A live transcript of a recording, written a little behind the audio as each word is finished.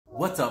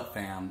What's up,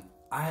 fam?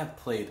 I have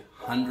played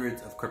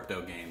hundreds of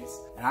crypto games,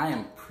 and I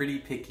am pretty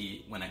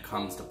picky when it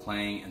comes to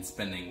playing and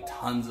spending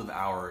tons of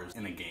hours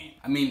in a game.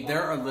 I mean,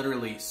 there are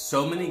literally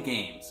so many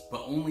games,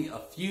 but only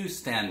a few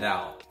stand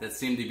out that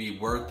seem to be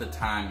worth the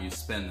time you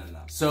spend in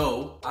them.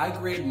 So I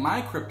grade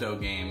my crypto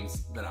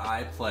games that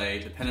I play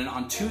dependent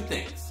on two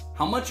things.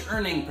 How much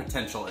earning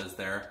potential is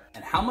there,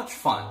 and how much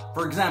fun?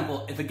 For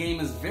example, if a game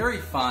is very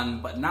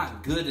fun but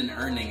not good in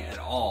earning at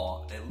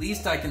all, at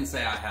least I can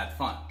say I had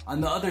fun.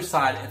 On the other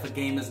side, if a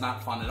game is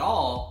not fun at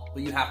all,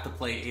 but you have to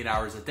play 8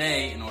 hours a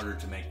day in order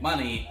to make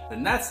money,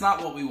 then that's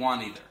not what we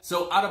want either.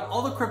 So out of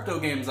all the crypto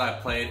games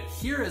I've played,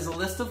 here is a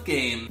list of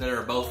games that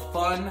are both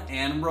fun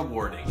and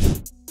rewarding.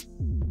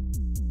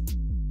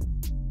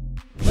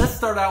 Let's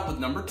start out with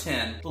number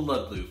 10, The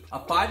Loop, a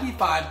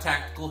 5v5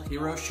 tactical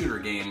hero shooter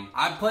game.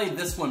 I played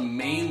this one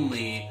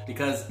mainly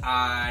because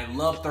I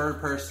love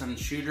third-person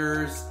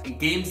shooters, and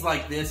games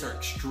like this are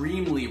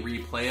extremely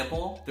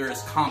replayable. There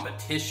is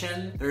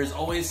competition. There is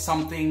always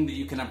something that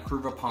you can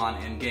improve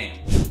upon in-game.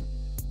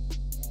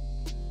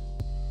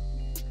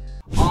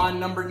 On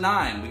number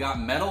 9, we got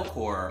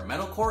Metalcore.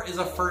 Metalcore is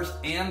a first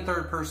and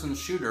third person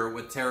shooter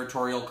with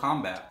territorial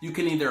combat. You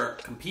can either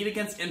compete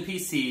against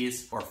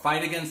NPCs or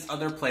fight against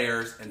other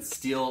players and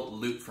steal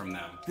loot from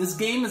them. This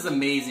game is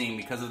amazing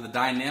because of the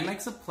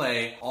dynamics of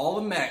play. All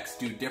the mechs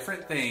do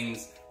different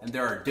things, and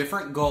there are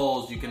different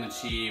goals you can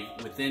achieve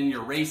within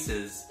your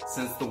races,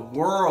 since the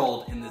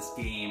world in this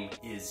game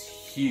is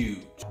huge.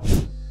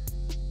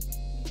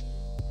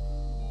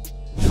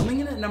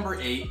 Coming in at number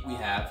 8, we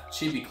have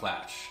Chibi.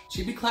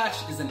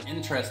 Chibi is an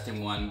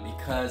interesting one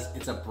because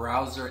it's a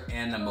browser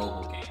and a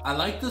mobile game. I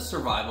like the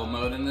survival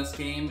mode in this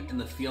game and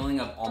the feeling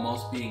of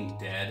almost being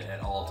dead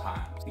at all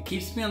times. It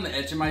keeps me on the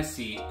edge of my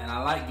seat, and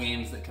I like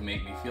games that can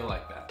make me feel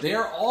like that. They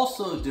are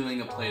also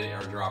doing a play to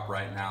airdrop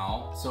right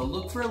now, so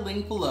look for a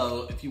link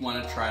below if you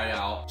want to try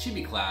out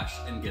Chibi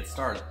and get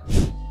started.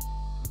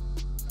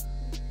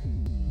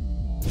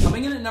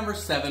 Coming in at number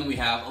 7, we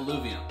have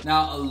Illuvium.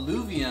 Now,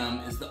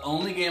 Illuvium is the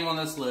only game on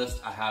this list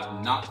I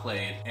have not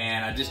played,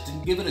 and I just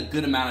didn't give it a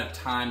good amount of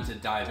time to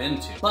dive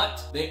into.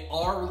 But they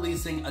are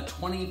releasing a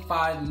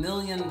 $25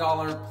 million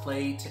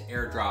play to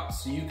airdrop,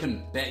 so you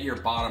can bet your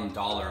bottom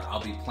dollar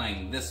I'll be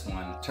playing this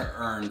one to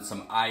earn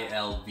some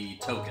ILV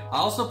token. I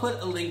also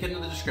put a link in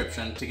the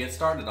description to get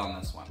started on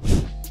this one.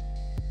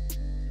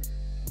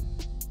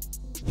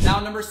 Now,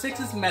 number 6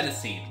 is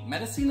Medicine.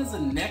 Medicine is a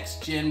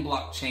next-gen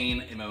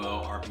blockchain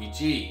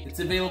MMORPG. It's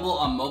available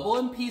on mobile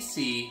and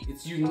PC.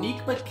 Its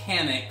unique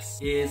mechanics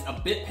is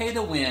a bit pay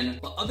to win,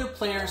 but other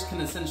players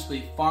can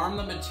essentially farm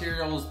the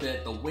materials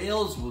that the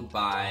whales would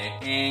buy,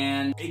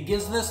 and it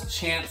gives this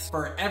chance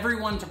for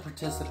everyone to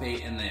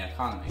participate in the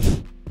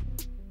economy.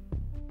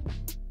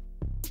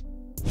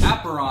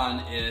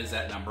 Aperon is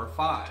at number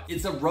 5.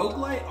 It's a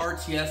roguelite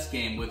RTS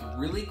game with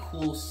really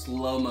cool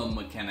slow-mo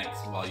mechanics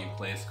while you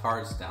place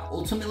cards down.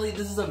 Ultimately,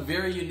 this is a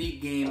very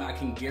unique game. I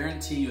can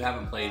guarantee you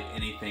haven't played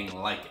anything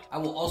like it. I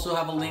will also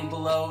have a link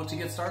below to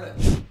get started.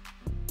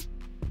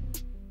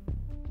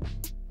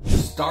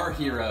 Star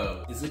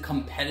Hero is a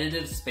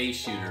competitive space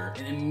shooter,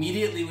 and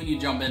immediately when you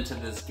jump into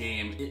this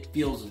game, it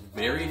feels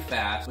very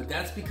fast, but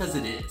that's because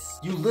it is.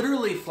 You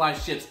literally fly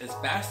ships as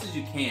fast as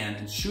you can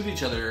and shoot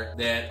each other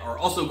that are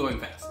also going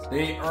fast.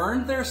 They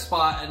earned their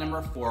spot at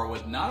number 4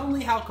 with not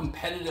only how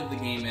competitive the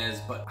game is,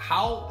 but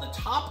how the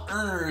top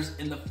earners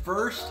in the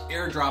first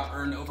airdrop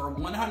earned over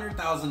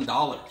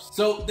 $100,000.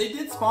 So they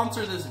did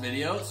sponsor this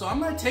video, so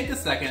I'm gonna take a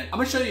second. I'm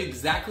gonna show you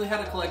exactly how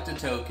to collect a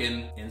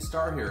token in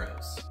Star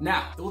Heroes.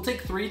 Now, it will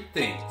take 3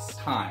 things.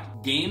 Time.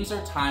 Games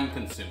are time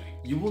consuming.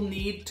 You will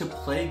need to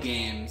play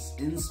games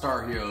in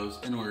Star Heroes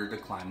in order to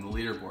climb the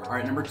leaderboard.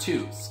 Alright, number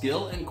 2,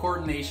 skill and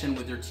coordination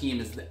with your team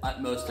is the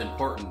utmost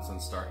importance in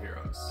Star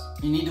Heroes.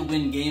 You need to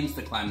win games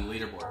to climb the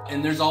leaderboard.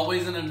 And there's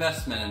always an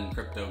investment in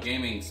crypto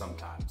gaming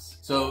sometimes.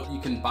 So you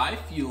can buy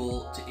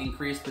fuel to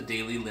increase the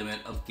daily limit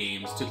of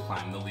games to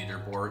climb the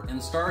leaderboard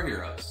in Star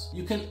Heroes.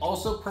 You can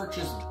also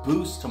purchase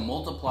boosts to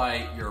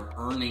multiply your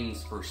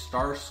earnings for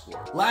star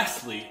score.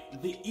 Lastly,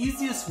 the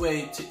easiest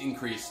way to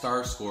increase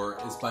star score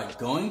is by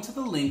going to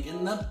the link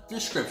in the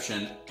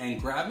description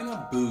and grabbing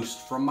a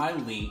boost from my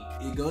link.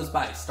 It goes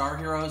by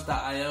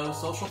starheroes.io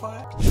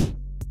socialfi.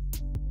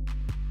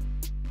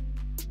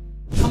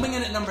 Coming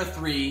in at number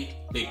 3,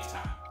 Big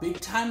Time. Big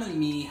Time and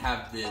me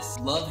have this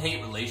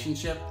love-hate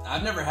relationship.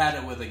 I've never had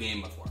it with a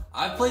game before.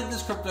 I've played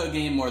this crypto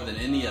game more than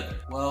any other.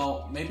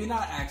 Well, maybe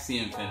not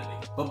Axie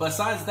Infinity, but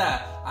besides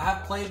that, I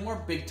have played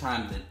more Big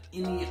Time than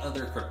any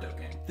other crypto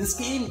game. This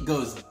game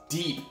goes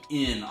deep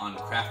in on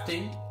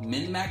crafting,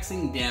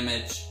 min-maxing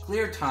damage,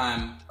 clear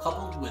time,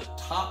 coupled with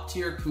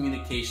top-tier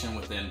communication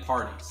within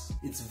parties.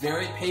 It's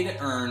very pay to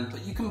earn,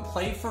 but you can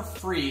play for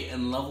free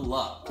and level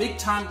up. Big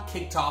Time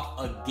kicked off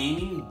a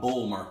gaming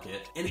bull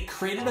market, and it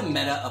created a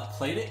meta of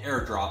play to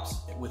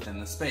airdrops within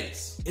the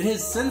space. It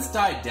has since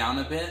died down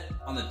a bit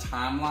on the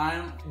timeline.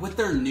 With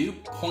their new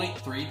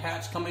 0.3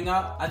 patch coming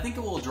up, I think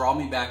it will draw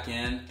me back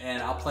in,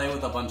 and I'll play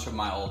with a bunch of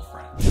my old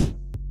friends.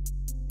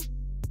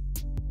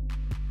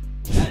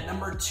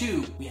 number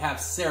 2, we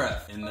have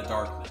Seraph in the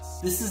Darkness.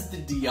 This is the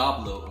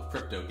Diablo of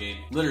crypto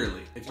gaming.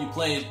 Literally, if you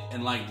played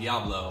and like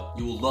Diablo,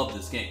 you will love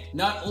this game.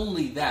 Not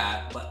only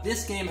that, but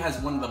this game has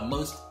one of the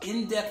most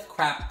in-depth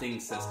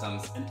crafting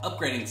systems and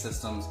upgrading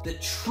systems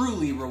that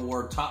truly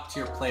reward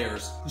top-tier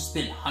players who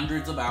spend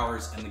hundreds of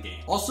hours in the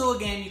game. Also a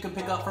game you can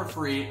pick up for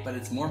free, but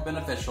it's more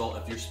beneficial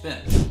if you're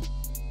spent.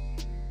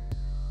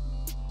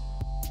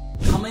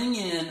 Coming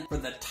in for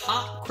the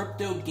top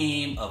crypto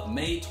game of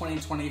May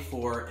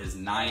 2024 is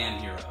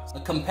Nyan Heroes, a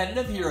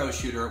competitive hero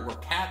shooter where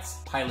cats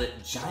pilot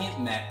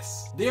giant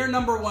mechs. They're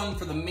number 1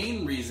 for the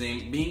main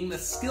reason being the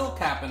skill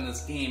cap in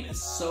this game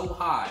is so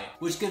high,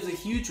 which gives a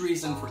huge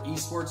reason for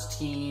esports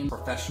teams,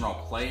 professional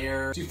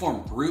players to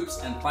form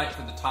groups and fight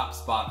for the top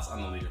spots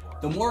on the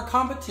leaderboard. The more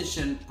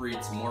competition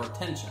breeds more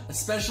attention,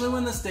 especially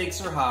when the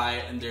stakes are high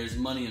and there's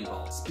money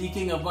involved.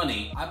 Speaking of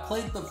money, I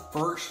played the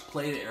first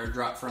play to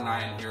airdrop for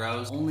Nyan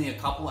Heroes only a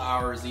couple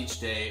hours each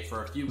day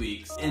for a few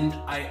weeks, and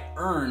I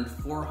earned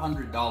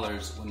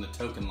 $400 when the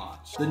token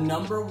launched. The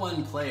number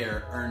 1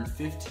 player earned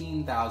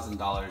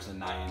 $15,000 in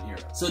Nyan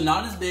Heroes. So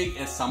not as big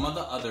as some of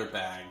the other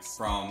bags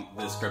from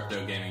this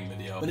crypto gaming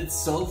video, but it's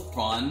so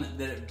fun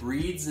that it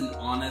breeds an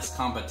honest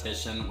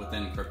competition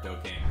within crypto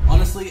gaming.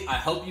 Honestly, I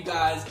hope you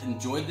guys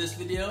enjoyed this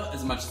video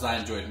as much as I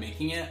enjoyed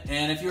making it.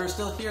 And if you're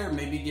still here,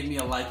 maybe give me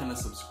a like and a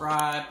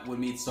subscribe. It would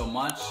mean so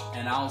much,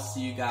 and I'll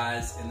see you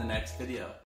guys in the next video.